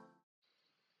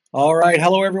All right.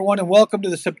 Hello, everyone, and welcome to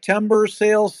the September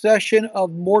sales session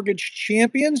of Mortgage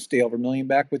Champions. Dale Vermillion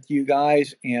back with you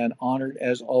guys, and honored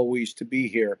as always to be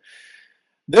here.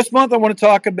 This month, I want to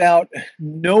talk about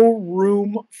no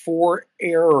room for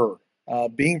error,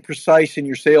 being precise in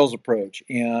your sales approach.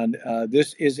 And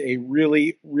this is a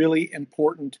really, really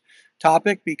important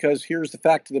topic because here's the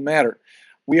fact of the matter.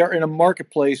 We are in a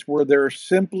marketplace where there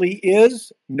simply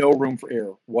is no room for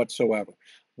error whatsoever.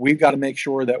 We've got to make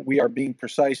sure that we are being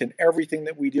precise in everything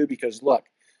that we do because, look,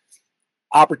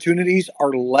 opportunities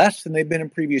are less than they've been in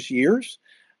previous years.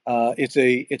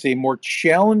 It's a more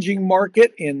challenging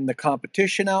market in the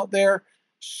competition out there.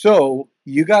 So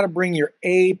you got to bring your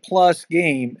A plus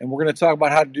game, and we're going to talk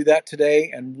about how to do that today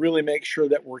and really make sure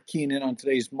that we're keying in on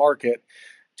today's market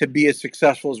to be as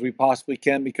successful as we possibly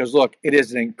can. Because look, it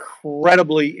is an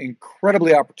incredibly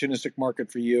opportunistic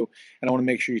market for you, and I want to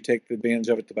make sure you take advantage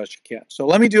of it the best you can. So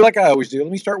let me do like I always do.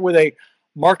 Let me start with a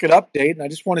market update, and I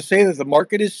just want to say that the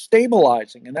market is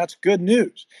stabilizing, and that's good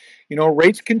news. You know,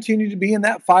 rates continue to be in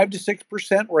that 5 to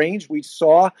 6% range. We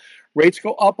saw rates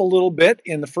go up a little bit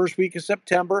in the first week of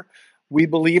September. We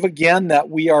believe again that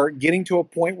we are getting to a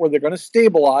point where they're going to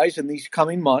stabilize in these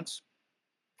coming months.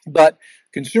 But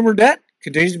consumer debt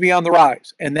continues to be on the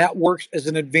rise, and that works as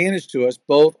an advantage to us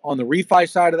both on the refi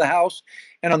side of the house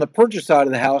and on the purchase side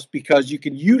of the house because you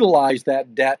can utilize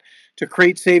that debt to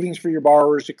create savings for your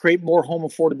borrowers, to create more home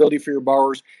affordability for your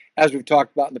borrowers, as we've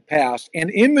talked about in the past. And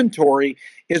inventory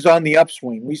is on the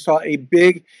upswing. We saw a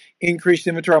big increase in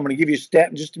inventory. I'm going to give you a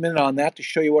stat in just a minute on that to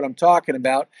show you what I'm talking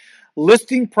about.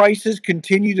 Listing prices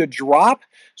continue to drop,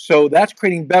 so that's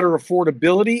creating better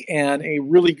affordability and a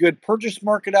really good purchase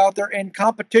market out there, and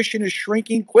competition is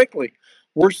shrinking quickly.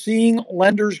 We're seeing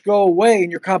lenders go away and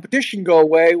your competition go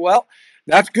away. Well,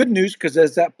 that's good news because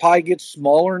as that pie gets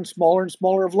smaller and smaller and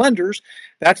smaller of lenders,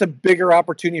 that's a bigger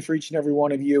opportunity for each and every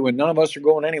one of you, and none of us are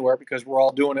going anywhere because we're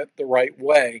all doing it the right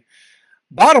way.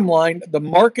 Bottom line, the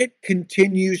market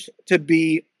continues to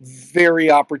be very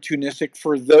opportunistic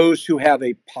for those who have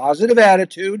a positive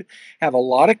attitude, have a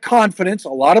lot of confidence, a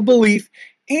lot of belief,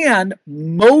 and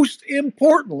most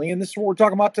importantly, and this is what we're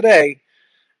talking about today,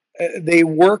 they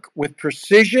work with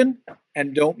precision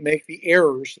and don't make the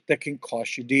errors that can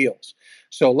cost you deals.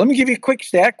 So let me give you a quick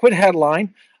stat, quick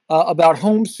headline about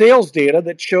home sales data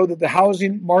that showed that the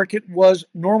housing market was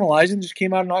normalizing. This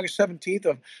came out on August 17th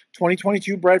of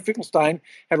 2022. Brad Finkelstein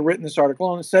had written this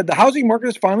article, and it said the housing market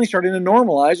is finally starting to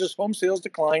normalize as home sales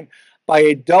decline by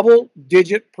a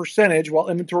double-digit percentage, while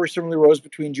inventory similarly rose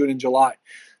between June and July.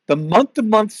 The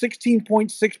month-to-month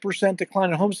 16.6% decline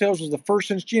in home sales was the first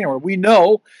since January. We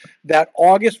know that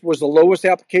August was the lowest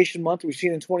application month we've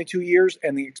seen in 22 years,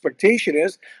 and the expectation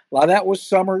is a lot of that was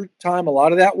summertime, a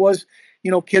lot of that was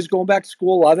kids going back to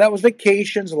school. A lot of that was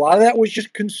vacations. A lot of that was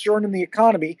just concern in the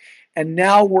economy. And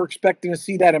now we're expecting to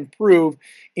see that improve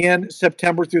in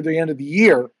September through the end of the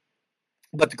year.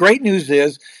 But the great news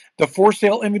is the for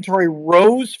sale inventory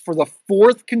rose for the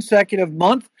fourth consecutive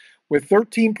month with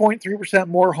 13.3%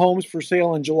 more homes for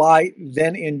sale in July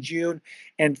than in June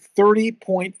and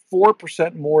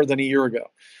 30.4% more than a year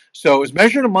ago. So as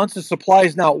measured in months, the supply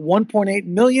is now at 1.8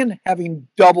 million, having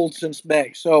doubled since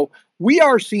May. So we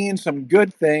are seeing some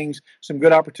good things, some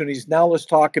good opportunities. Now let's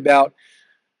talk about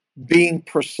being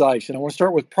precise. And I want to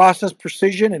start with process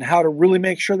precision and how to really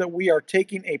make sure that we are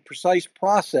taking a precise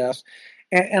process.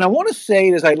 And I want to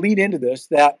say as I lead into this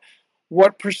that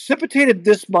what precipitated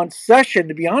this month's session,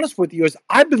 to be honest with you, is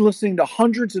I've been listening to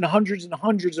hundreds and hundreds and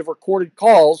hundreds of recorded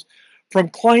calls from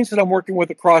clients that I'm working with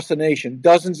across the nation,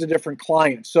 dozens of different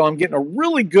clients. So I'm getting a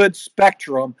really good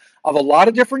spectrum of a lot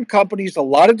of different companies, a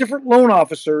lot of different loan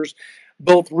officers,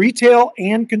 both retail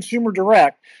and consumer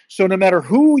direct. So no matter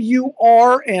who you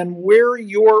are and where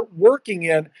you're working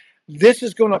in, this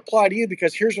is going to apply to you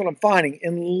because here's what I'm finding.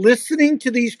 In listening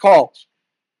to these calls,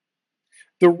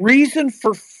 the reason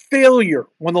for failure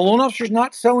when the loan officer is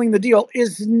not selling the deal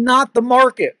is not the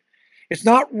market. It's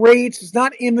not rates, it's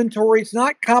not inventory, it's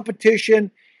not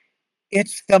competition.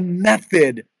 It's the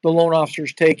method the loan officer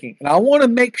is taking. And I want to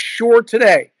make sure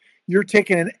today you're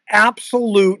taking an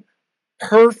absolute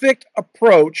perfect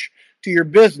approach to your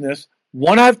business.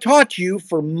 One I've taught you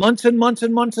for months and months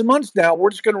and months and months now. We're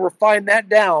just going to refine that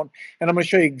down, and I'm going to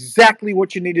show you exactly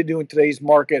what you need to do in today's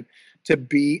market to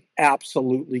be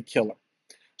absolutely killer.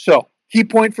 So, key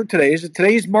point for today is that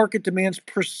today's market demands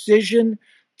precision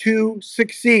to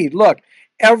succeed. Look,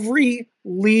 every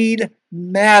lead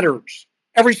matters.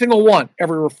 Every single one,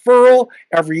 every referral,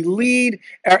 every lead,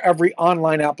 every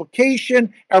online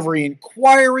application, every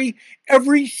inquiry,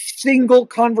 every single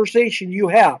conversation you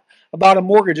have about a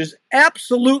mortgage is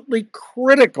absolutely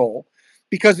critical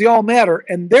because they all matter,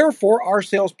 and therefore our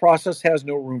sales process has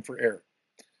no room for error.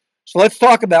 So let's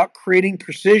talk about creating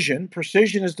precision.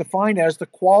 Precision is defined as the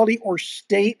quality or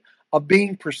state of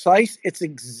being precise. It's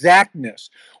exactness.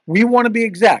 We want to be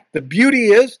exact. The beauty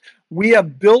is we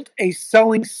have built a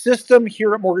selling system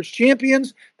here at Mortgage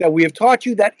Champions that we have taught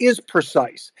you that is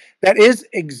precise, that is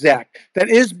exact, that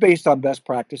is based on best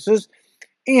practices.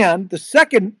 And the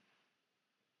second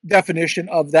definition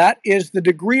of that is the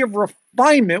degree of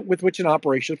refinement with which an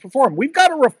operation is performed. We've got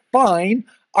to refine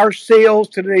our sales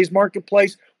to today's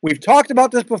marketplace. We've talked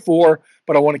about this before,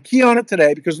 but I want to key on it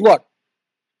today because look,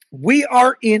 we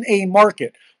are in a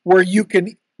market where you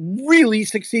can really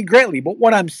succeed greatly. But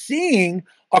what I'm seeing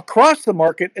across the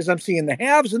market is I'm seeing the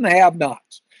haves and the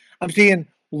have-nots. I'm seeing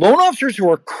loan officers who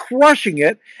are crushing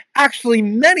it, actually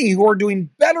many who are doing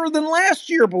better than last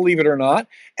year, believe it or not,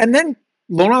 and then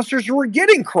loan officers who are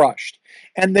getting crushed.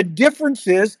 And the difference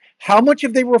is how much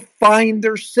have they refined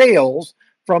their sales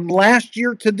from last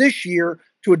year to this year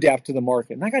to adapt to the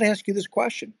market. And I got to ask you this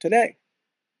question today.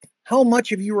 How much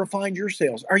have you refined your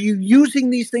sales? Are you using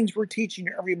these things we're teaching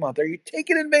you every month? Are you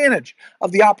taking advantage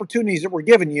of the opportunities that we're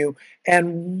giving you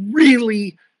and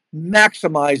really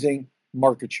maximizing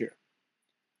market share?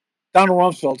 Donald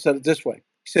Rumsfeld said it this way.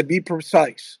 He said, be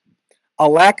precise. A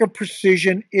lack of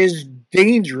precision is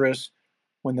dangerous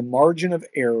when the margin of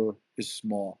error is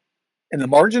small. And the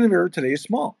margin of error today is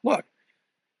small. Look,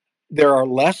 there are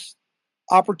less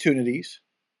opportunities.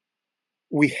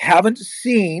 We haven't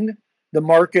seen the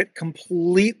market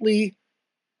completely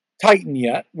tighten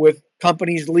yet with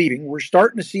companies leaving. We're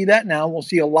starting to see that now. We'll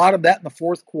see a lot of that in the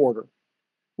fourth quarter,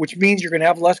 which means you're going to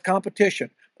have less competition.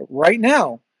 But right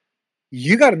now,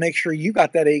 you got to make sure you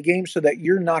got that A game so that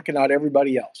you're knocking out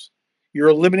everybody else. You're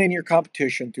eliminating your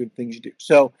competition through the things you do.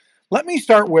 So let me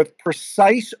start with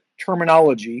precise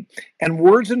terminology and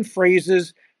words and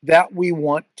phrases that we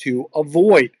want to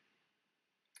avoid.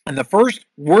 And the first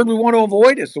word we want to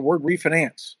avoid is the word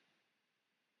refinance.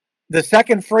 The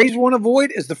second phrase we want to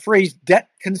avoid is the phrase debt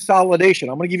consolidation.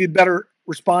 I'm going to give you better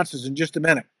responses in just a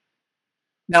minute.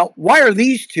 Now, why are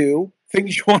these two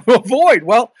things you want to avoid?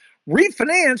 Well,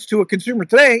 refinance to a consumer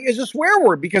today is a swear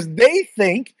word because they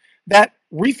think that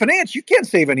refinance, you can't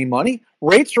save any money.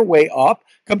 Rates are way up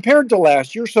compared to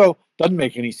last year, so it doesn't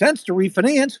make any sense to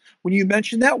refinance. When you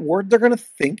mention that word, they're going to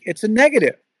think it's a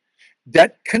negative.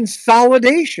 Debt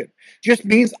consolidation just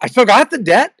means I still got the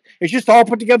debt. It's just all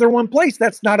put together in one place.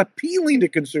 That's not appealing to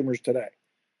consumers today.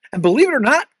 And believe it or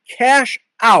not, cash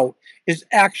out is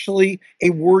actually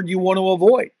a word you want to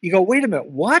avoid. You go, wait a minute,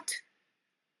 what?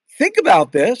 Think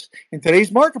about this. In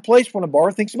today's marketplace, when a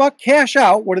borrower thinks about cash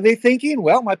out, what are they thinking?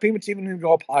 Well, my payment's even going to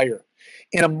go up higher.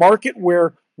 In a market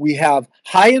where we have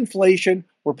high inflation,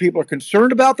 where people are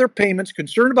concerned about their payments,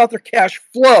 concerned about their cash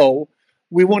flow,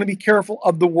 we want to be careful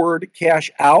of the word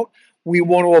cash out. We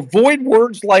want to avoid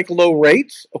words like low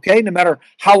rates, okay? No matter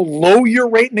how low your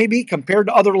rate may be compared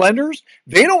to other lenders,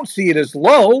 they don't see it as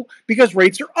low because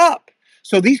rates are up.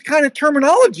 So these kind of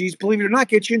terminologies, believe it or not,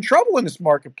 get you in trouble in this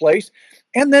marketplace.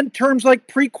 And then terms like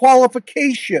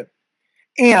pre-qualification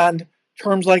and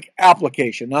terms like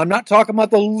application. Now, I'm not talking about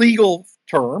the legal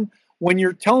term. When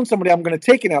you're telling somebody I'm going to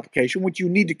take an application, which you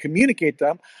need to communicate to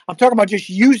them, I'm talking about just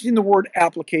using the word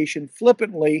application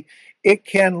flippantly. It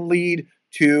can lead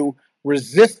to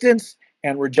resistance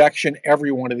and rejection.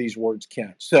 Every one of these words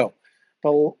can. So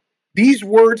these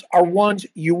words are ones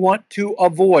you want to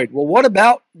avoid. Well, what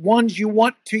about ones you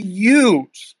want to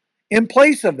use in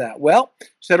place of that? Well,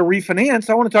 instead of refinance,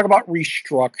 I want to talk about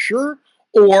restructure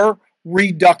or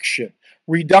reduction.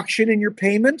 Reduction in your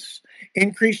payments,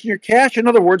 increase in your cash. In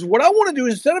other words, what I want to do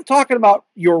is instead of talking about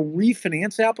your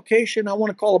refinance application, I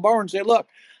want to call a borrower and say, look,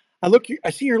 I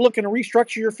see you're looking to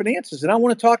restructure your finances, and I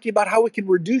want to talk to you about how we can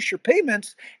reduce your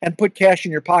payments and put cash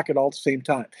in your pocket all at the same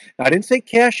time. Now, I didn't say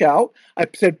cash out. I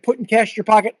said putting cash in your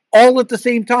pocket all at the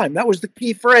same time. That was the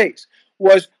key phrase,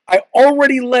 was I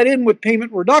already let in with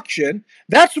payment reduction.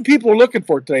 That's what people are looking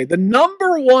for today. The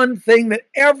number one thing that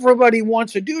everybody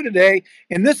wants to do today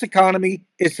in this economy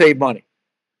is save money.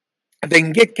 If they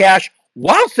can get cash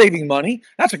while saving money,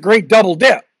 that's a great double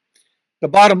dip. The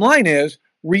bottom line is,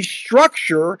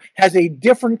 restructure has a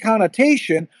different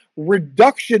connotation.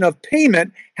 Reduction of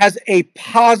payment has a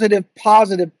positive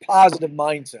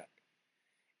mindset.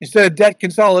 Instead of debt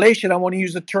consolidation, I want to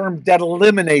use the term debt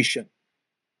elimination.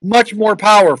 Much more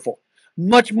powerful,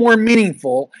 much more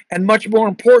meaningful, and much more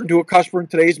important to a customer in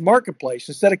today's marketplace.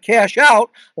 Instead of cash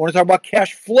out, I want to talk about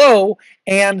cash flow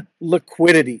and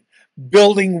liquidity,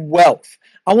 building wealth.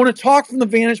 I want to talk from the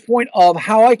vantage point of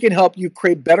how I can help you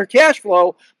create better cash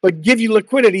flow, but give you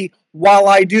liquidity while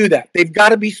I do that. They've got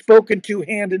to be spoken to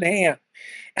hand in hand.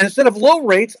 And instead of low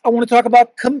rates, I want to talk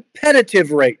about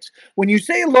competitive rates. When you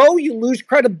say low, you lose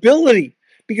credibility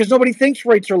because nobody thinks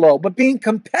rates are low. But being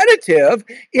competitive,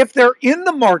 if they're in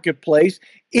the marketplace,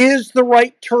 is the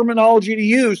right terminology to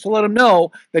use to let them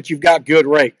know that you've got good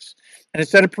rates. And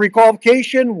instead of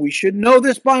pre-qualification, we should know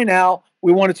this by now.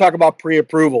 We want to talk about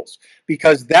pre-approvals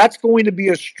because that's going to be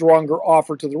a stronger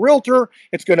offer to the realtor.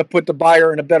 It's going to put the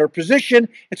buyer in a better position.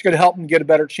 It's going to help them get a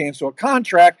better chance to a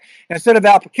contract. And instead of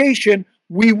application,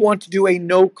 we want to do a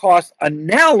no-cost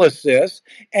analysis.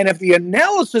 And if the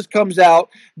analysis comes out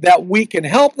that we can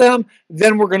help them,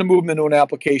 then we're going to move them into an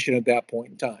application at that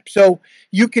point in time. So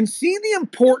you can see the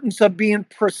importance of being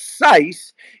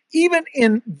precise even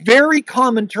in very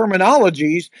common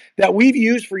terminologies that we've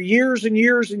used for years and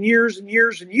years and years and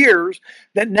years and years,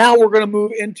 that now we're going to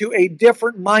move into a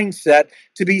different mindset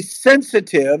to be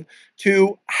sensitive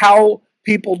to how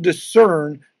people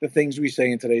discern the things we say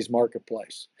in today's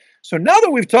marketplace. So now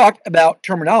that we've talked about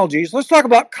terminologies, let's talk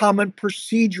about common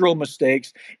procedural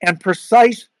mistakes and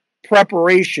precise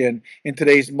preparation in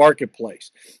today's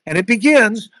marketplace. And it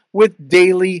begins with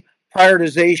daily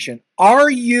prioritization. Are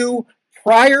you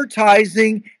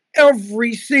prioritizing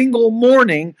every single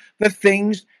morning the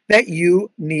things that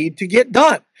you need to get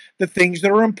done, the things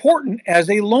that are important as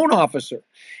a loan officer?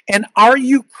 And are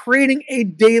you creating a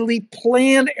daily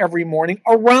plan every morning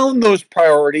around those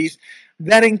priorities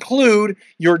that include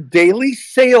your daily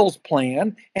sales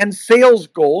plan and sales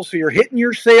goals? So you're hitting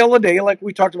your sale a day, like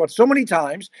we talked about so many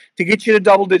times, to get you to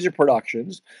double-digit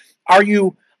productions. Are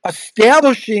you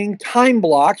establishing time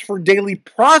blocks for daily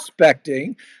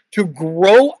prospecting to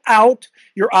grow out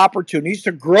your opportunities,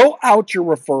 to grow out your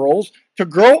referrals, to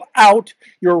grow out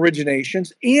your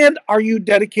originations? And are you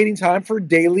dedicating time for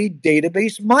daily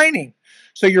database mining?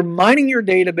 So you're mining your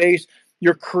database,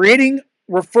 you're creating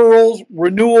referrals,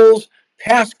 renewals,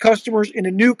 past customers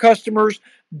into new customers,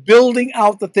 building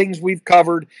out the things we've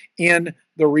covered in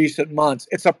the recent months.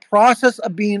 It's a process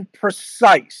of being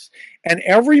precise. And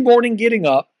every morning getting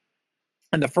up,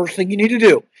 and the first thing you need to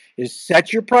do is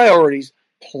set your priorities,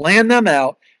 plan them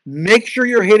out, make sure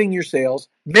you're hitting your sales,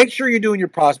 make sure you're doing your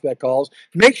prospect calls,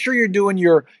 make sure you're doing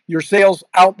your sales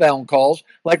outbound calls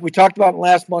like we talked about in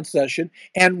last month's session,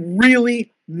 and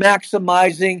really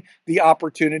maximizing the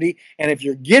opportunity. And if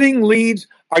you're getting leads,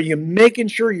 are you making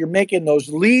sure you're making those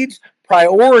leads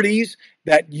priorities,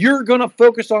 that you're going to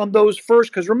focus on those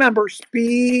first? Because remember,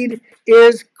 speed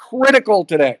is critical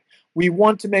today. We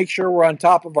want to make sure we're on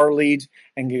top of our leads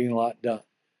and getting a lot done.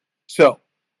 So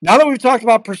now that we've talked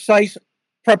about precise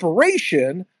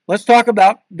preparation, let's talk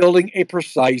about building a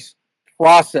precise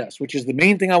process, which is the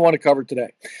main thing I want to cover today.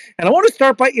 And I want to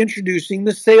start by introducing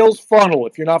the sales funnel.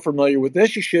 If you're not familiar with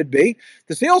this, you should be.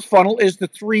 The sales funnel is the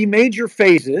three major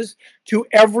phases to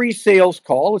every sales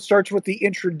call. It starts with the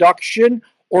introduction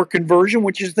or conversion,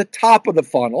 which is the top of the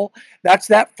funnel. That's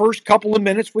that first couple of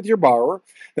minutes with your borrower.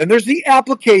 Then there's the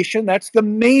application. That's the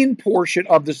main portion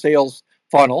of the sales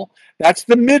funnel. That's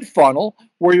the mid funnel,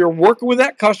 where you're working with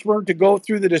that customer to go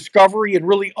through the discovery and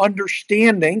really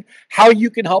understanding how you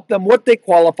can help them, what they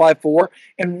qualify for,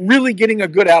 and really getting a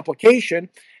good application.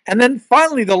 And then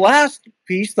finally, the last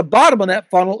piece, the bottom of that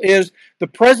funnel, is the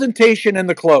presentation and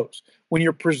the close. When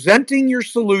you're presenting your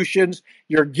solutions,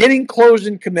 you're getting close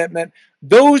and commitment.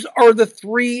 Those are the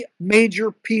three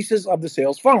major pieces of the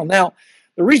sales funnel. Now,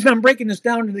 the reason I'm breaking this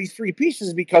down into these three pieces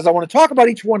is because I want to talk about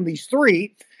each one of these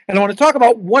three, and I want to talk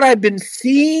about what I've been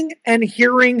seeing and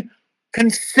hearing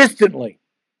consistently.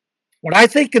 When I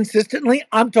say consistently,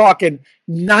 I'm talking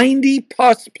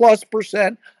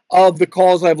 90+% of the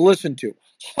calls I've listened to.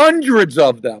 Hundreds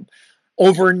of them.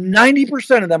 Over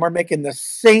 90% of them are making the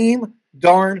same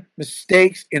darn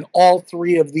mistakes in all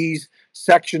three of these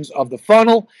sections of the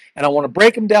funnel. And I want to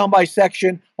break them down by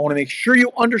section. I want to make sure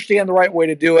you understand the right way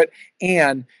to do it,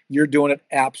 and you're doing it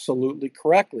absolutely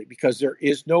correctly, because there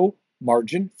is no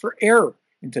margin for error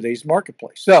in today's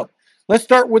marketplace. So let's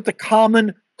start with the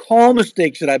common call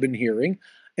mistakes that I've been hearing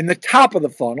in the top of the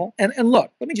funnel. And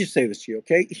look, let me just say this to you,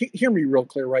 okay? Hear me real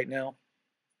clear right now.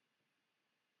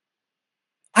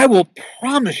 I will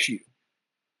promise you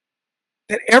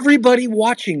that everybody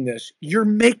watching this, you're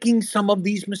making some of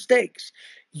these mistakes.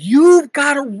 You've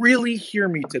got to really hear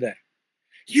me today.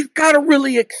 You've got to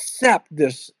really accept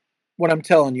this, what I'm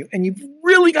telling you, and you've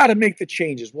really got to make the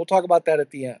changes. We'll talk about that at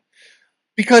the end.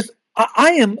 Because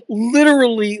I am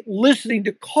literally listening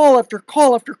to call after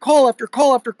call after call after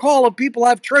call after call of people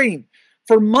I've trained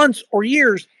for months or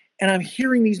years, and I'm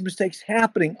hearing these mistakes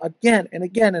happening again and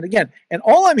again and again. And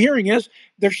all I'm hearing is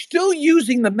they're still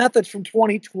using the methods from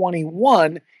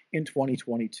 2021 in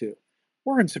 2022.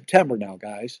 We're in September now,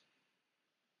 guys.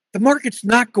 The market's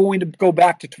not going to go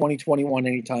back to 2021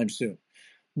 anytime soon.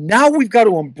 Now we've got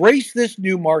to embrace this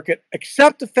new market,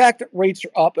 accept the fact that rates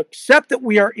are up, accept that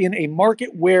we are in a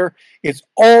market where it's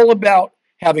all about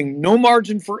having no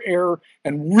margin for error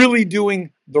and really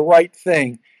doing the right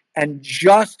thing, and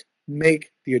just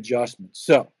make the adjustments.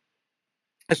 So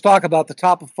let's talk about the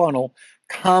top of funnel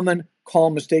common call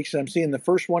mistakes that I'm seeing. The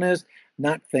first one is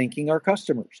not thanking our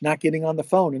customers, not getting on the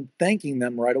phone and thanking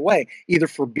them right away, either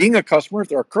for being a customer, if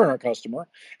they're a current customer,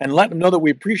 and letting them know that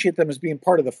we appreciate them as being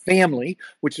part of the family,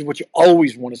 which is what you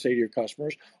always want to say to your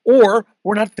customers, or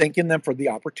we're not thanking them for the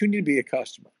opportunity to be a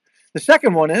customer. The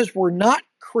second one is we're not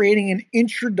creating an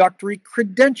introductory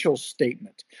credential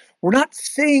statement. We're not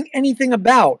saying anything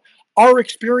about our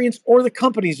experience or the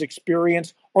company's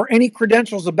experience or any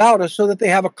credentials about us so that they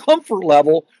have a comfort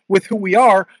level with who we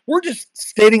are. We're just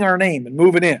stating our name and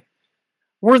moving in.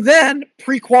 We're then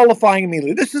pre-qualifying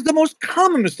immediately. This is the most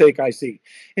common mistake I see,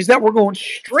 is that we're going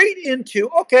straight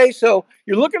into, okay, so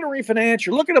you're looking to refinance,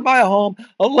 you're looking to buy a home.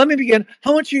 Let me begin.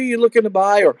 How much are you looking to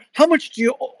buy, or how much do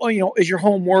you is your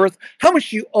home worth? How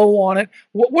much do you owe on it?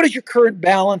 What is your current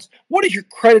balance? What is your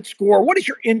credit score? What does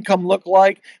your income look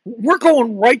like? We're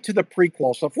going right to the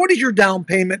pre-qual stuff. What is your down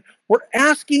payment? We're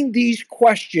asking these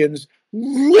questions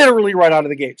literally right out of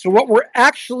the gate. So what we're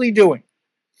actually doing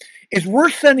is we're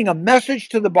sending a message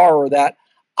to the borrower that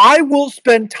I will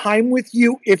spend time with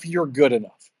you if you're good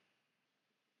enough.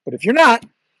 But if you're not,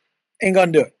 ain't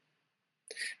gonna do it.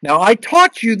 Now, I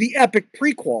taught you the epic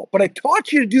prequal, but I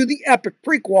taught you to do the epic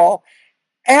prequal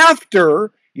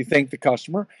after you thank the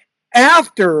customer,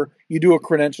 after you do a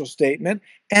credential statement,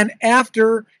 and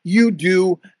after you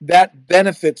do that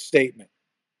benefit statement.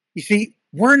 You see,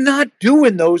 we're not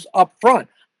doing those up front.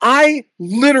 I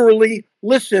literally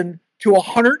listened to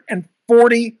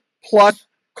 140 plus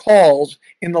calls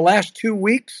in the last 2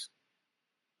 weeks,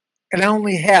 and I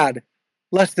only had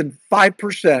less than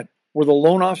 5% where the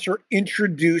loan officer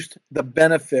introduced the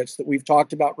benefits that we've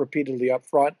talked about repeatedly up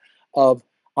front of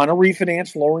on a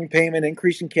refinance, lowering payment,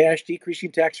 increasing cash,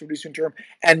 decreasing tax, reducing term,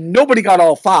 and nobody got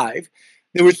all 5.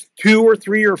 There was 2 or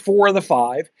 3 or 4 of the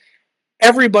 5.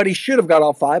 Everybody should have got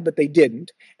all 5, but they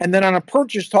didn't. And then on a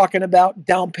purchase, talking about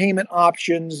down payment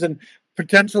options and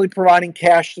potentially providing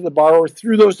cash to the borrower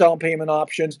through those down payment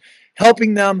options,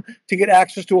 helping them to get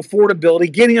access to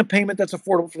affordability, getting a payment that's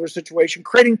affordable for their situation,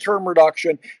 creating term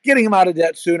reduction, getting them out of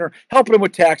debt sooner, helping them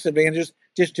with tax advantages.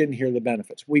 Just didn't hear the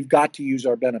benefits. We've got to use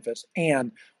our benefits,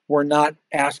 and we're not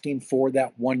asking for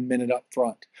that 1 minute up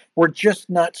front. We're just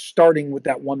not starting with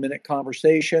that 1 minute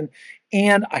conversation.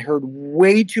 And I heard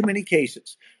way too many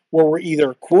cases where we're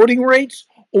either quoting rates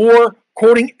or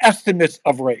quoting estimates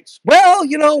of rates. Well,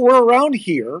 we're around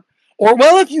here. Or,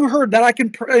 well, if you heard that, I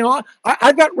can,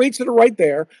 I've got rates that are right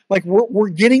there. Like we're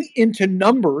getting into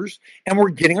numbers, and we're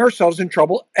getting ourselves in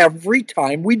trouble every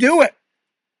time we do it.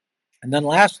 And then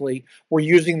lastly, we're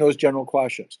using those general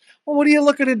questions. Well, what are you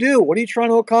looking to do? What are you trying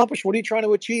to accomplish? What are you trying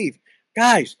to achieve?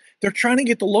 Guys, they're trying to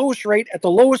get the lowest rate at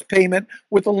the lowest payment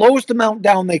with the lowest amount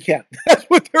down they can. That's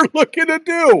what they're looking to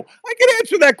do. I can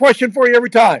answer that question for you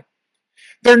every time.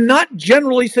 They're not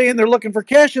generally saying they're looking for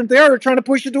cash, and if they are, they're trying to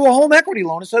push it to a home equity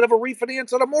loan instead of a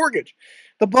refinance on a mortgage.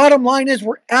 The bottom line is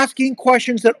we're asking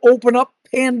questions that open up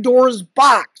Pandora's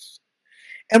box.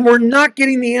 And we're not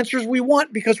getting the answers we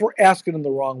want because we're asking them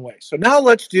the wrong way. So now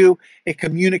let's do a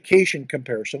communication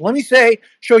comparison. Let me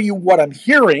show you what I'm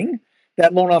hearing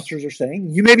that loan officers are saying.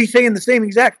 You may be saying the same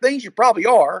exact things, you probably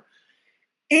are,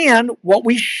 and what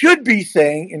we should be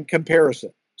saying in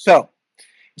comparison. So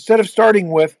instead of starting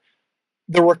with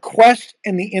the request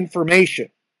and the information,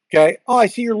 okay? Oh, I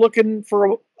see you're looking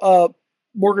for a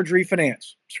mortgage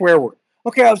refinance, swear word.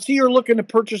 Okay, I see you're looking to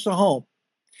purchase a home.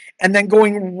 And then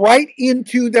going right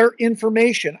into their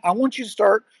information, I want you to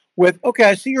start with, okay,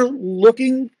 I see you're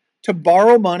looking to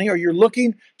borrow money, or you're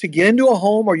looking to get into a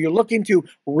home, or you're looking to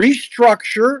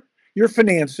restructure your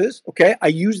finances. Okay, I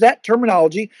use that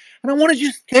terminology, and I want to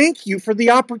just thank you for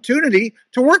the opportunity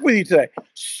to work with you today.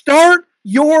 Start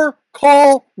your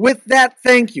call with that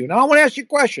thank you. Now, I want to ask you a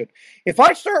question. If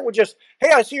I start with just,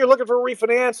 hey, I see you're looking for a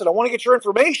refinance, and I want to get your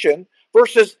information,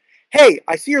 versus, hey,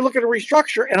 I see you're looking to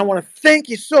restructure, and I want to thank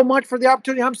you so much for the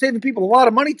opportunity. I'm saving people a lot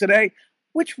of money today.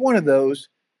 Which one of those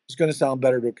is going to sound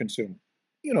better to a consumer?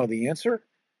 You know the answer.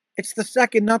 It's the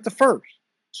second, not the first.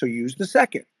 So use the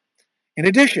second. In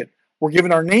addition, we're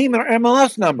giving our name and our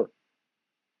MLS number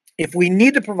if we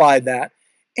need to provide that.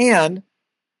 And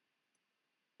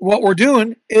what we're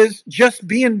doing is just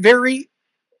being very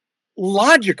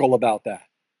logical about that.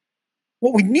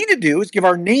 What we need to do is give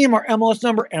our name, our MLS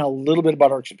number, and a little bit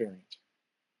about our experience.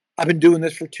 I've been doing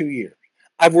this for 2 years.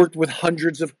 I've worked with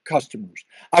hundreds of customers.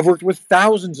 I've worked with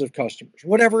thousands of customers,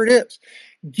 whatever it is.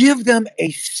 Give them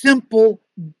a simple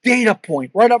data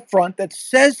point right up front that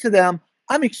says to them,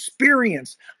 I'm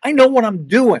experienced. I know what I'm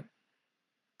doing.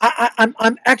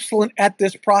 I'm excellent at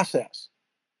this process.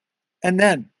 And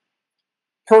then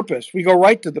purpose. We go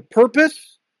right to the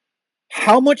purpose,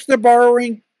 how much they're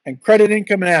borrowing, and credit,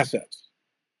 income, and assets.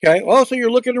 Okay. Well, so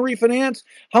you're looking to refinance.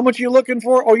 How much are you looking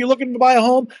for? Oh, you're looking to buy a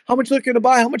home. How much are you looking to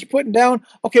buy? How much are you putting down?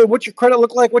 Okay. What's your credit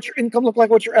look like? What's your income look like?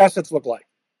 What's your assets look like?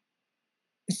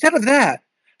 Instead of that,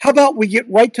 how about we get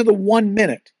right to the 1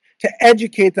 minute to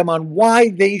educate them on why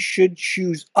they should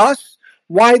choose us,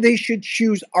 why they should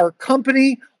choose our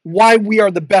company, why we are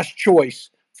the best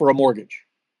choice for a mortgage.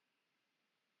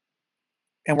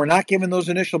 And we're not giving those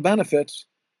initial benefits.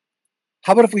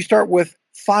 How about if we start with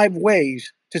 5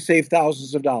 ways to save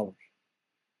thousands of dollars?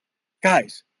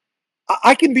 Guys,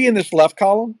 I can be in this left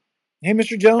column. Hey,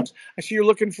 Mr. Jones, I see you're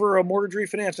looking for a mortgage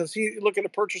refinance. I see you're looking to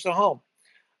purchase a home.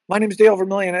 My name is Dale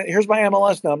Vermillion. Here's my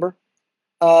MLS number.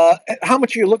 How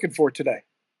much are you looking for today?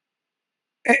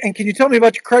 And can you tell me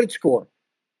about your credit score?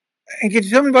 And can you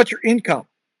tell me about your income?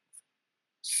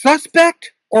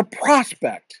 Suspect or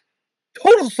prospect?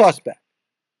 Total suspect.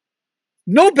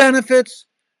 No benefits,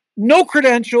 no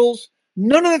credentials,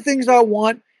 none of the things I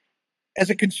want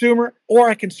as a consumer. Or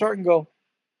I can start and go,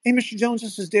 hey, Mr. Jones,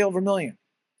 this is Dale Vermillion.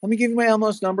 Let me give you my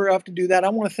MLS number. I have to do that. I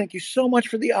want to thank you so much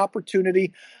for the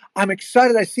opportunity. I'm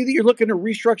excited. I see that you're looking to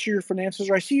restructure your finances,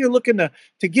 or I see you're looking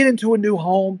to get into a new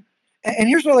home. And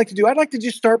here's what I like to do. I'd like to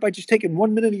just start by just taking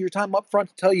 1 minute of your time up front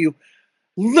to tell you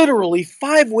literally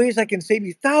 5 ways I can save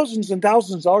you thousands and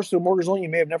thousands of dollars to a mortgage loan you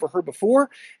may have never heard before,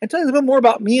 and tell you a little bit more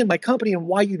about me and my company and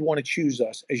why you'd want to choose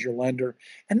us as your lender.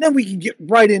 And then we can get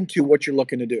right into what you're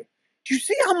looking to do. Do you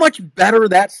see how much better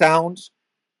that sounds?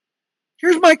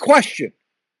 Here's my question.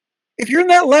 If you're in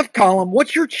that left column,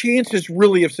 what's your chances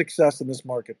really of success in this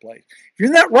marketplace? If you're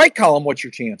in that right column, what's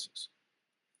your chances?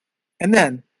 And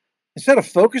then, instead of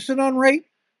focusing on rate,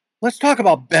 let's talk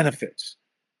about benefits,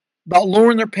 about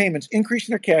lowering their payments,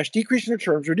 increasing their cash, decreasing their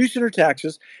terms, reducing their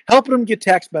taxes, helping them get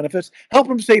tax benefits,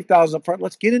 helping them save thousands up front.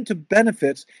 Let's get into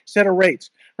benefits instead of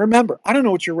rates. Remember, I don't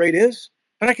know what your rate is,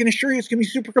 but I can assure you it's going to be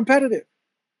super competitive.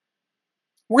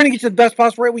 We're going to get you the best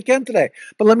possible rate we can today.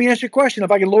 But let me ask you a question.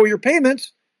 If I can lower your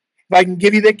payments, if I can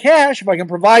give you the cash, if I can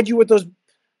provide you with those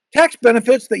tax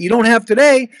benefits that you don't have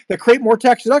today that create more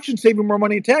tax deductions, save you more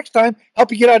money in tax time, help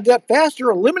you get out of debt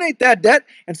faster, eliminate that debt,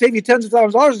 and save you tens of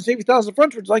thousands of dollars and save you thousands of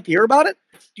fronts, would you like to hear about it?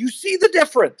 Do you see the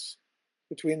difference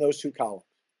between those two columns?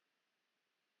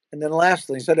 And then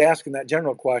lastly, instead of asking that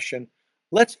general question,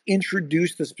 let's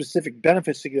introduce the specific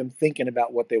benefits to get them thinking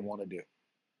about what they want to do.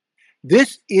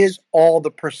 This is all the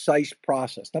precise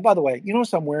process. Now, by the way, you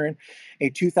notice I'm wearing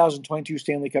a 2022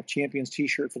 Stanley Cup Champions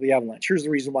t-shirt for the Avalanche. Here's the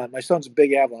reason why. My son's a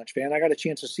big Avalanche fan. I got a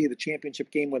chance to see the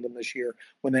championship game with them this year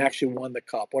when they actually won the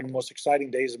cup. One of the most exciting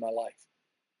days of my life.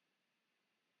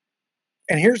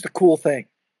 And here's the cool thing.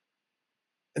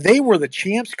 They were the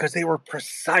champs because they were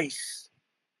precise.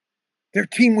 Their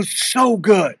team was so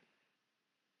good.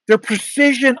 Their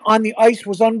precision on the ice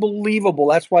was unbelievable.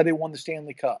 That's why they won the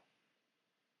Stanley Cup.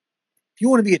 If you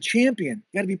want to be a champion,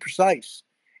 you got to be precise.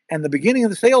 And the beginning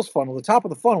of the sales funnel, the top of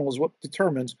the funnel, is what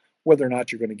determines whether or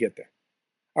not you're going to get there.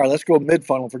 All right, let's go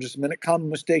mid-funnel for just a minute. Common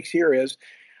mistakes here is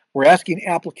we're asking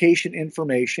application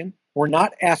information. We're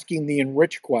not asking the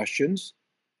enrich questions.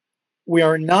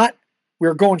 We're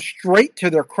going straight to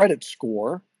their credit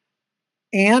score.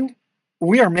 And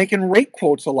we are making rate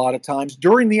quotes a lot of times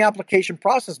during the application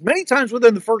process, many times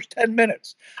within the first 10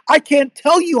 minutes. I can't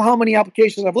tell you how many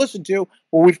applications I've listened to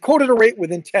where we've quoted a rate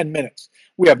within 10 minutes.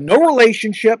 We have no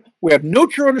relationship. We have no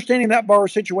true understanding of that borrower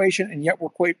situation, and yet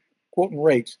we're quoting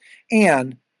rates.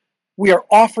 And we are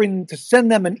offering to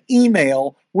send them an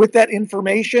email with that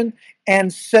information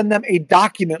and send them a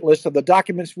document list of the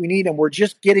documents we need. And we're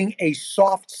just getting a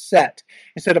soft set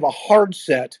instead of a hard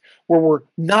set where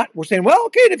we're saying, well,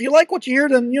 okay, if you like what you hear,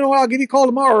 then, I'll give you a call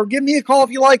tomorrow, or give me a call if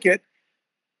you like it.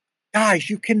 Guys,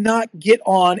 you cannot get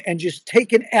on and just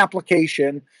take an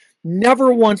application,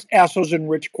 never once ask those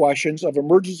enriched questions of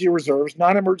emergency reserves,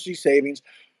 non-emergency savings,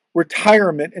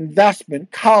 retirement,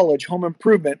 investment, college, home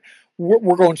improvement.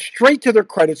 We're going straight to their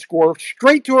credit score,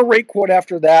 straight to a rate quote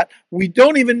after that. We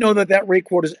don't even know that rate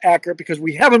quote is accurate because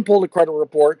we haven't pulled a credit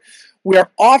report. We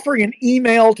are offering an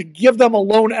email to give them a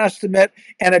loan estimate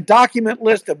and a document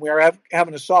list, and we are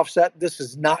having a soft set. This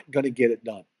is not going to get it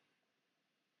done.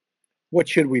 What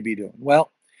should we be doing?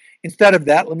 Well, instead of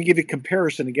that, let me give you a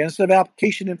comparison. Again, instead of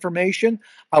application information,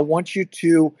 I want you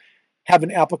to have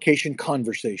an application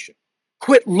conversation.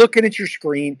 Quit looking at your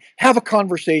screen. Have a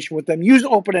conversation with them. Use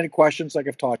open-ended questions like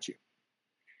I've taught you.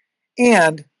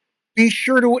 And be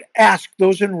sure to ask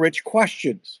those enriched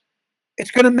questions.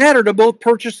 It's going to matter to both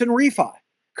purchase and refi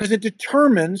because it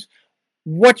determines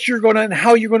what you're going to and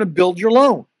how you're going to build your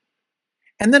loan.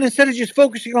 And then instead of just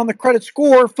focusing on the credit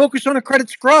score, focus on a credit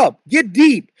scrub. Get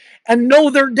deep and know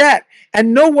their debt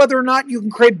and know whether or not you can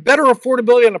create better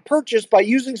affordability on a purchase by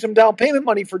using some down payment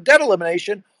money for debt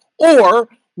elimination, or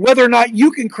whether or not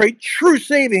you can create true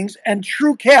savings and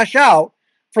true cash out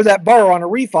for that borrower on a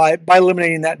refi by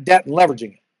eliminating that debt and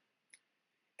leveraging it.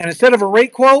 And instead of a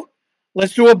rate quote,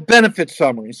 let's do a benefit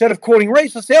summary. Instead of quoting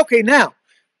rates, let's say, okay, now,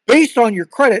 based on your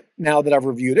credit, now that I've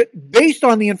reviewed it, based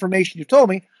on the information you told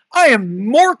me, I am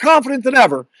more confident than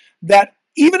ever that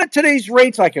even at today's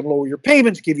rates, I can lower your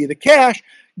payments, give you the cash,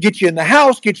 get you in the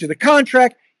house, get you the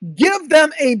contract, give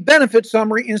them a benefit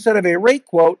summary instead of a rate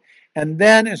quote, and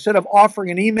then instead of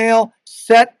offering an email,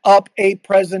 set up a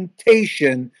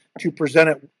presentation to present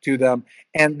it to them.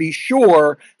 And be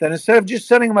sure that instead of just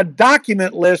sending them a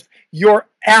document list, you're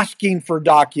asking for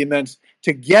documents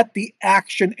to get the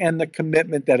action and the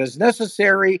commitment that is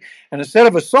necessary. And instead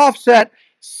of a soft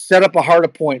set up a hard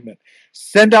appointment.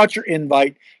 Send out your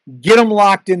invite, get them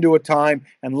locked into a time,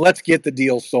 and let's get the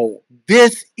deal sold.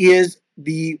 This is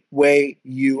the way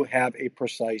you have a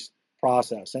precise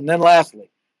process. And then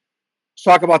lastly, let's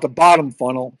talk about the bottom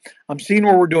funnel. I'm seeing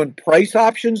where we're doing price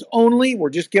options only. We're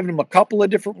just giving them a couple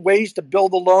of different ways to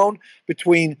build a loan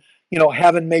between,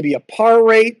 having maybe a par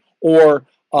rate or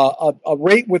a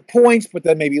rate with points, but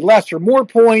then maybe less or more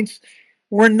points.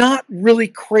 We're not really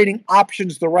creating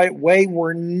options the right way.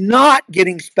 We're not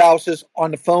getting spouses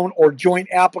on the phone or joint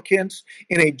applicants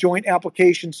in a joint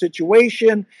application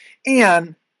situation.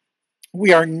 And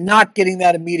we are not getting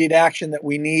that immediate action that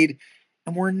we need.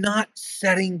 And we're not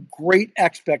setting great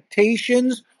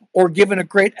expectations or giving a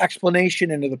great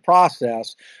explanation into the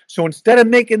process. So instead of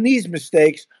making these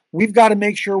mistakes, we've got to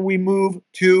make sure we move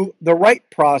to the right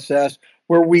process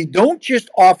where we don't just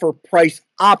offer price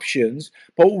options,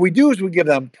 but what we do is we give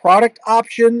them product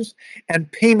options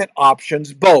and payment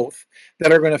options, both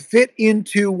that are going to fit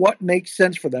into what makes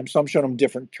sense for them. So I'm showing them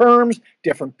different terms,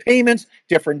 different payments,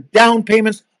 different down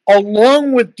payments,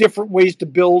 along with different ways to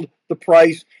build the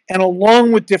price and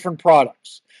along with different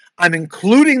products. I'm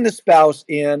including the spouse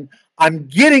in. I'm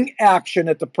getting action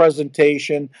at the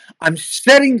presentation. I'm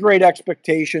setting great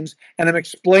expectations, and I'm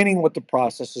explaining what the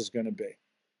process is going to be.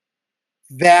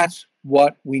 That's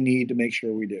what we need to make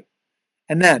sure we do.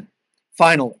 And then,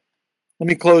 finally, let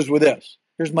me close with this.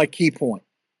 Here's my key point.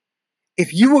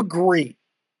 If you agree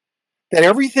that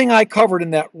everything I covered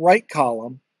in that right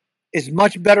column is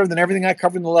much better than everything I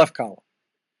covered in the left column,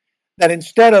 that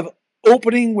instead of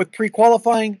opening with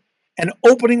pre-qualifying and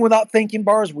opening without thanking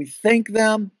bars, we thank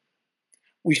them,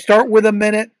 we start with a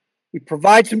minute, we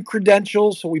provide some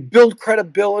credentials, so we build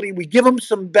credibility. We give them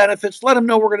some benefits, let them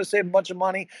know we're going to save a bunch of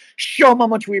money, show them how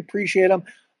much we appreciate them,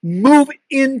 move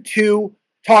into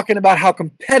talking about how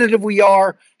competitive we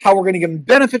are, how we're going to give them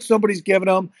benefits nobody's given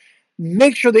them,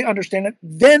 make sure they understand it,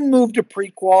 then move to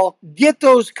pre-qual, get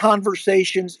those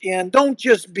conversations in. Don't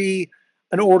just be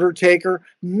an order taker.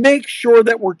 Make sure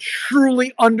that we're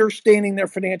truly understanding their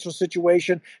financial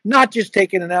situation, not just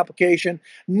taking an application,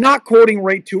 not quoting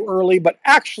rate too early, but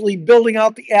actually building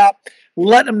out the app,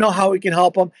 letting them know how we can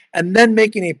help them, and then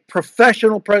making a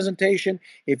professional presentation.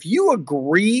 If you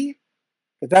agree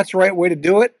that that's the right way to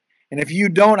do it, and if you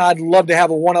don't, I'd love to have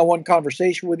a one-on-one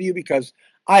conversation with you, because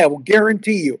I will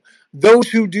guarantee you those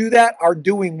who do that are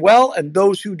doing well, and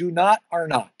those who do not are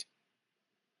not.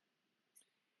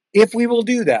 If we will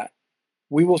do that,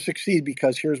 we will succeed,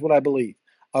 because here's what I believe.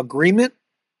 Agreement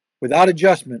without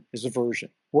adjustment is aversion.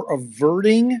 We're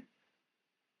averting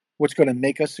what's going to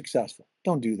make us successful.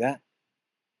 Don't do that.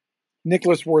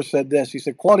 Nicholas Worth said this. He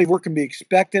said, quality of work can be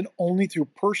expected only through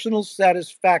personal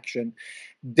satisfaction,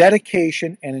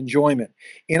 dedication, and enjoyment.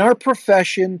 In our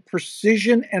profession,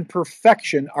 precision and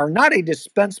perfection are not a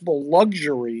dispensable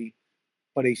luxury,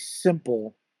 but a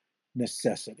simple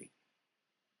necessity.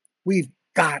 We've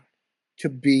got to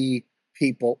be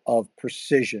people of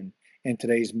precision in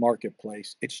today's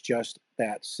marketplace. It's just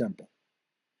that simple.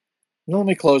 And let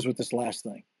me close with this last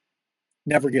thing.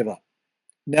 Never give up.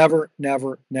 Never,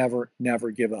 never, never,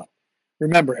 never give up.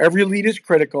 Remember, every lead is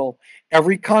critical.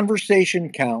 Every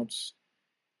conversation counts.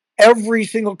 Every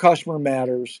single customer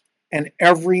matters. And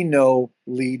every no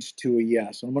leads to a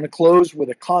yes. I'm going to close with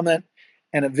a comment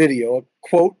and a video, a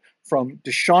quote from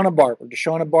Deshauna Barber.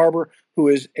 Deshauna Barber, who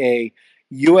is a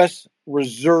U.S.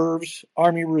 Reserves,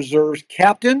 Army Reserves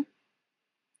captain,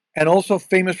 and also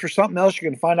famous for something else you're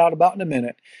going to find out about in a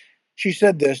minute. She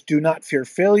said this: do not fear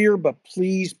failure, but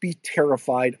please be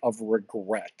terrified of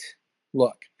regret.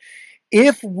 Look,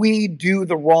 if we do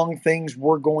the wrong things,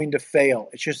 we're going to fail.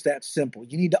 It's just that simple.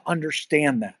 You need to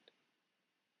understand that.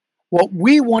 What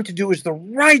we want to do is the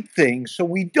right thing so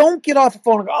we don't get off the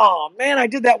phone and go, oh man, I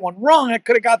did that one wrong. I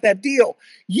could have got that deal.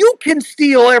 You can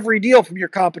steal every deal from your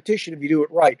competition if you do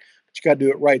it right, but you got to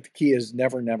do it right. The key is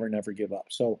never, never, never give up.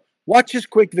 So watch this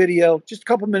quick video, just a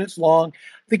couple minutes long.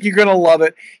 I think you're going to love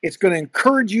it. It's going to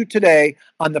encourage you today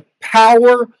on the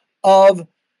power of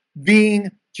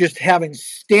just having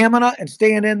stamina and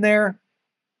staying in there.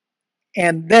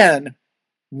 And then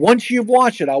once you've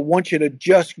watched it, I want you to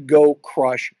just go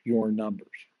crush your numbers.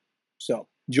 So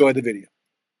enjoy the video.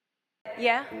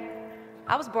 Yeah,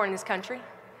 I was born in this country.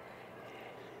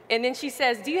 And then she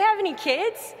says, do you have any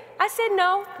kids? I said,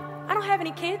 no, I don't have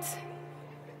any kids.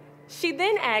 She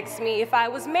then asked me if I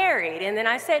was married. And then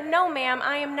I said, no, ma'am,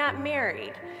 I am not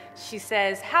married. She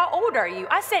says, how old are you?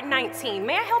 I said, 19.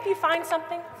 May I help you find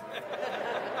something?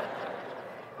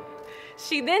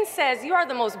 She then says, you are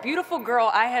the most beautiful girl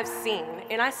I have seen.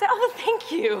 And I said, oh,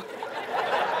 thank you.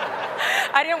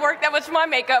 I didn't work that much for my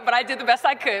makeup, but I did the best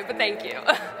I could, but thank you.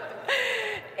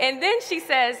 And then she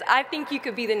says, I think you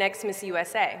could be the next Miss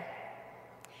USA.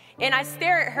 And I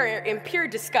stare at her in pure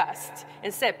disgust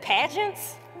and said,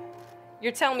 pageants?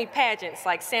 You're telling me pageants,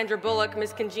 like Sandra Bullock,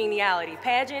 Miss Congeniality.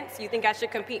 Pageants? You think I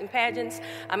should compete in pageants?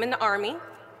 I'm in the Army,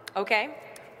 okay?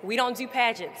 We don't do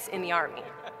pageants in the Army.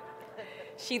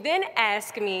 She then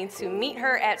asked me to meet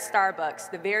her at Starbucks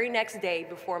the very next day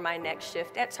before my next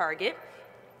shift at Target.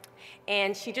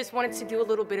 And she just wanted to do a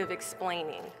little bit of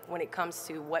explaining when it comes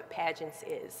to what pageants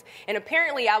is. And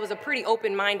apparently I was a pretty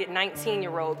open-minded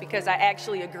 19-year-old because I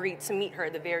actually agreed to meet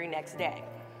her the very next day.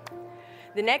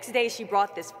 The next day she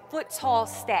brought this foot-tall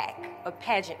stack of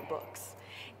pageant books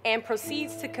and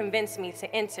proceeds to convince me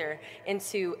to enter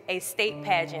into a state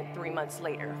pageant 3 months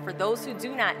later. For those who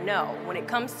do not know, when it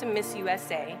comes to Miss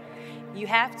USA, you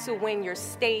have to win your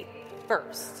state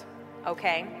first,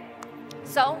 okay?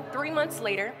 So 3 months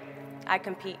later, I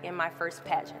compete in my first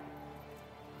pageant,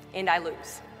 and I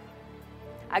lose.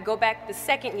 I go back the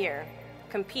second year,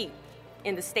 compete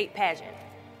in the state pageant,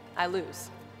 I lose.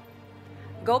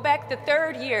 Go back the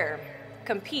third year,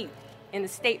 compete in the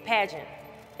state pageant,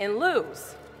 and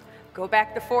lose. Go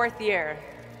back the fourth year,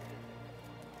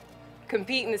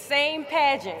 compete in the same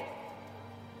pageant,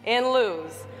 and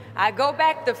lose. I go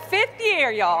back the fifth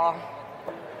year, y'all,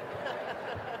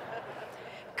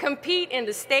 compete in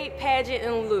the state pageant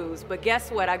and lose. But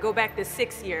guess what? I go back the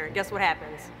sixth year. Guess what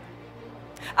happens?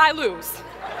 I lose.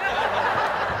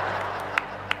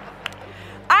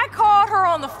 I called her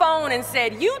on the phone and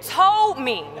said, you told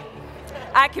me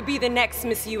I could be the next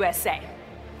Miss USA.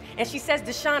 And she says,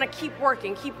 Deshauna, keep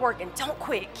working, don't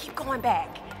quit, keep going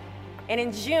back. And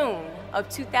in June of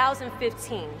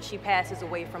 2015, she passes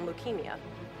away from leukemia.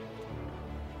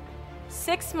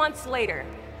 6 months later,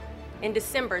 in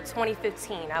December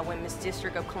 2015, I win Miss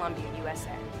District of Columbia,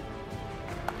 USA.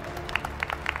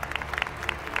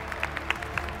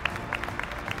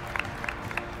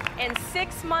 And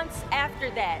 6 months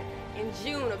after that, in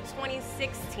June of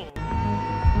 2016,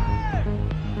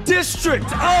 District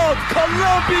of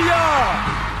Columbia!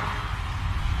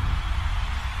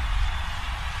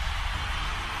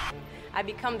 I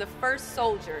become the first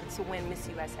soldier to win Miss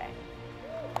USA.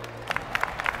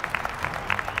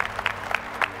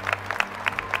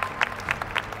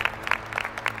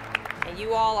 And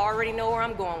you all already know where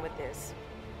I'm going with this.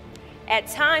 At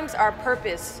times, our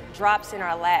purpose drops in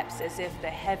our laps as if the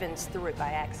heavens threw it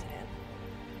by accident.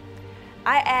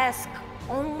 I ask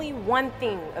only one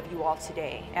thing of you all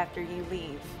today after you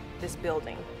leave this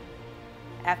building,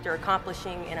 after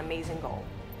accomplishing an amazing goal.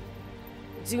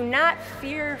 Do not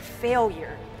fear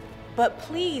failure, but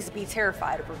please be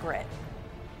terrified of regret.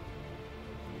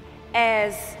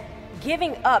 As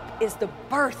giving up is the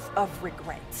birth of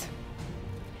regret.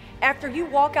 After you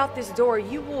walk out this door,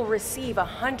 you will receive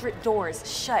 100 doors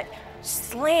shut,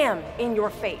 slam in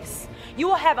your face. You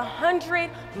will have 100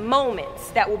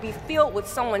 moments that will be filled with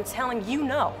someone telling you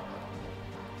no.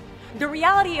 The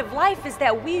reality of life is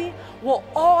that we will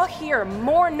all hear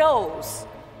more no's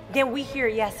than we hear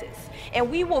yeses. And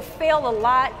we will fail a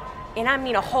lot, and I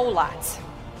mean a whole lot.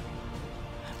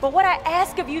 But what I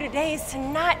ask of you today is to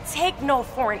not take no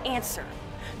for an answer.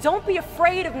 Don't be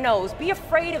afraid of no's. Be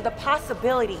afraid of the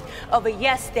possibility of a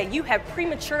yes that you have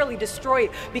prematurely destroyed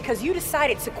because you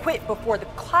decided to quit before the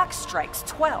clock strikes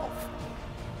 12.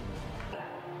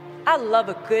 I love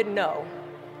a good no.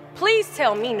 Please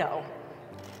tell me no.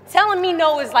 Telling me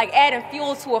no is like adding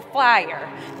fuel to a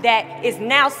fire that is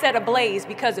now set ablaze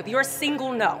because of your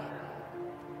single no.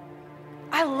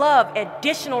 I love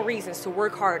additional reasons to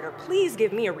work harder. Please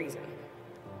give me a reason.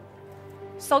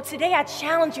 So today I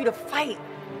challenge you to fight,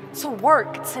 to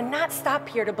work, to not stop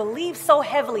here, to believe so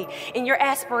heavily in your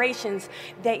aspirations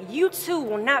that you too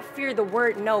will not fear the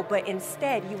word no, but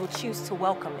instead you will choose to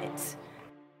welcome it.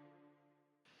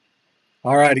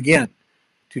 All right, again,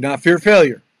 do not fear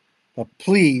failure, but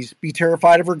please be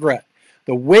terrified of regret.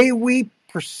 The way we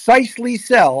precisely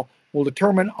sell will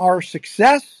determine our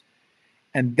success,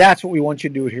 and that's what we want you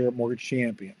to do here at Mortgage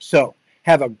Champion. So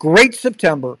have a great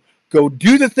September. Go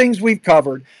do the things we've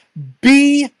covered.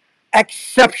 Be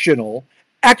exceptional.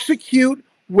 Execute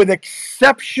with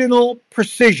exceptional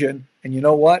precision. And you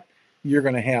know what? You're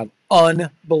going to have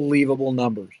unbelievable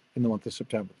numbers in the month of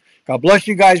September. God bless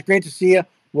you guys. Great to see you.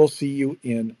 We'll see you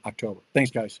in October.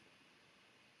 Thanks, guys.